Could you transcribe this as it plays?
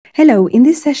Hello, in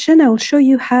this session, I will show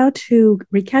you how to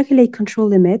recalculate control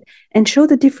limit and show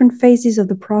the different phases of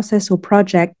the process or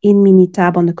project in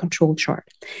Minitab on the control chart.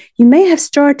 You may have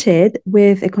started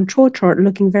with a control chart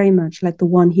looking very much like the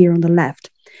one here on the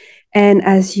left. And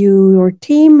as your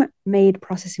team made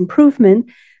process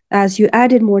improvement, as you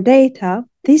added more data,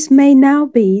 this may now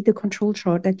be the control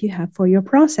chart that you have for your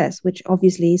process, which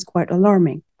obviously is quite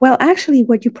alarming. Well, actually,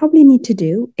 what you probably need to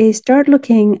do is start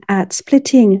looking at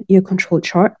splitting your control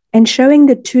chart and showing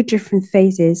the two different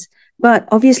phases. But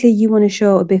obviously, you want to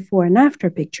show a before and after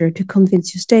picture to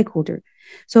convince your stakeholder.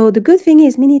 So the good thing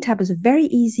is Minitab is a very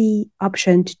easy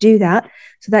option to do that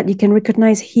so that you can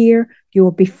recognize here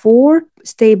your before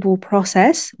stable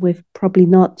process with probably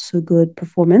not so good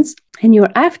performance and your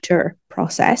after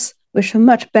process with a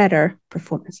much better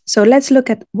performance. So let's look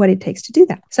at what it takes to do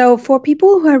that. So for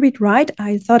people who read write,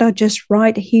 I thought I'd just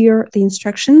write here the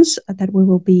instructions that we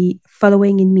will be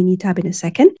following in Minitab in a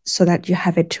second so that you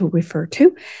have it to refer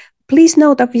to. Please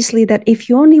note, obviously, that if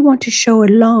you only want to show a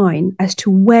line as to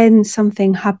when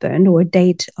something happened or a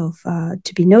date of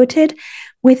to be noted,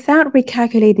 without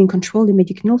recalculating control limit,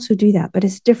 you can also do that, but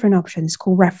it's a different option. It's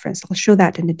called reference. I'll show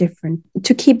that in a different,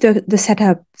 to keep the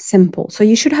setup simple. So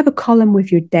you should have a column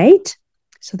with your date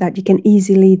so that you can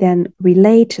easily then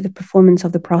relate the performance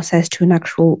of the process to an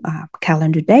actual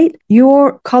calendar date.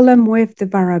 Your column with the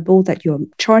variable that you're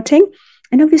charting,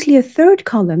 and obviously a third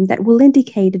column that will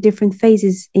indicate the different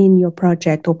phases in your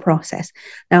project or process.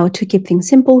 Now, to keep things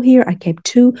simple here, I kept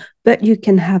 2, but you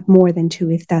can have more than 2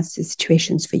 if that's the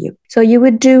situations for you. So you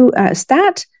would do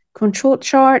stat, control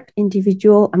chart,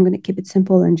 individual. I'm going to keep it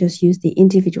simple and just use the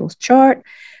individuals chart.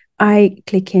 I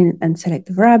click in and select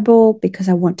the variable because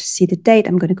I want to see the date.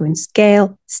 I'm going to go in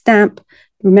scale, stamp.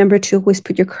 Remember to always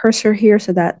put your cursor here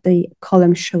so that the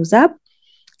column shows up.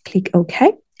 Click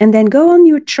OK. And then go on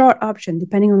your chart option,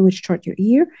 depending on which chart you're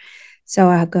here. So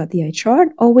I've got the eye chart.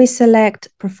 Always select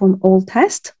perform all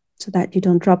test so that you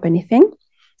don't drop anything.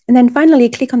 And then finally,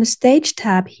 click on the stage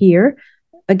tab here.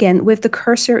 Again, with the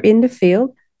cursor in the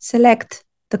field, select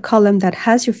the column that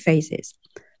has your phases.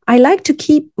 I like to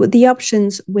keep the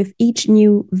options with each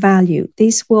new value.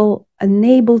 This will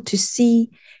enable to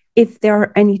see if there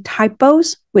are any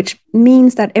typos, which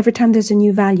means that every time there's a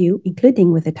new value,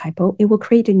 including with a typo, it will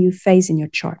create a new phase in your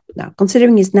chart. Now,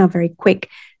 considering it's now very quick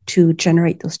to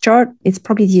generate those charts, it's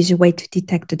probably the easier way to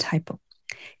detect a typo.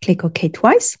 Click OK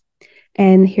twice,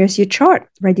 and here's your chart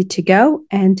ready to go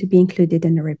and to be included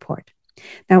in the report.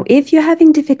 Now, if you're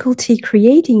having difficulty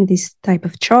creating this type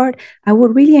of chart, I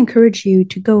would really encourage you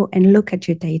to go and look at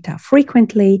your data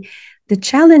frequently. The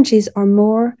challenges are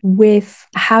more with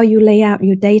how you lay out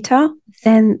your data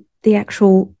than the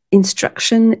actual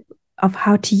instruction of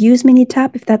how to use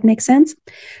Minitab, if that makes sense.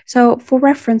 So for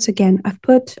reference, again, I've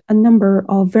put a number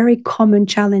of very common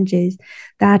challenges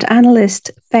that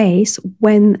analysts face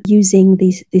when using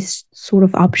these sort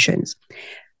of options.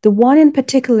 The one in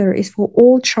particular is for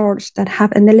all charts that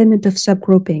have an element of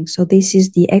subgrouping. So this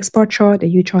is the X bar chart, the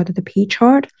U chart, or the P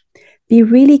chart. Be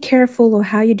really careful of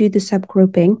how you do the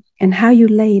subgrouping and how you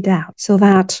lay it out so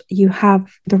that you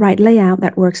have the right layout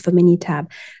that works for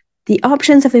Minitab. The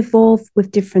options have evolved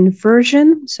with different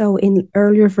versions. So in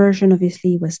earlier version,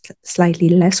 obviously, was slightly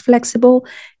less flexible.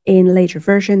 In later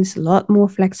versions, a lot more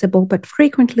flexible. But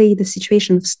frequently, the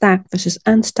situation of stacked versus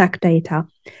unstacked data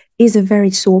is a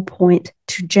very sore point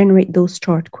to generate those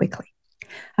charts quickly.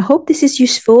 I hope this is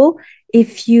useful.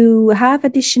 If you have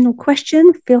additional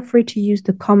questions, feel free to use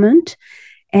the comment.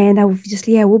 And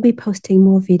obviously, I will be posting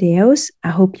more videos. I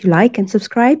hope you like and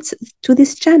subscribe to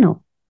this channel.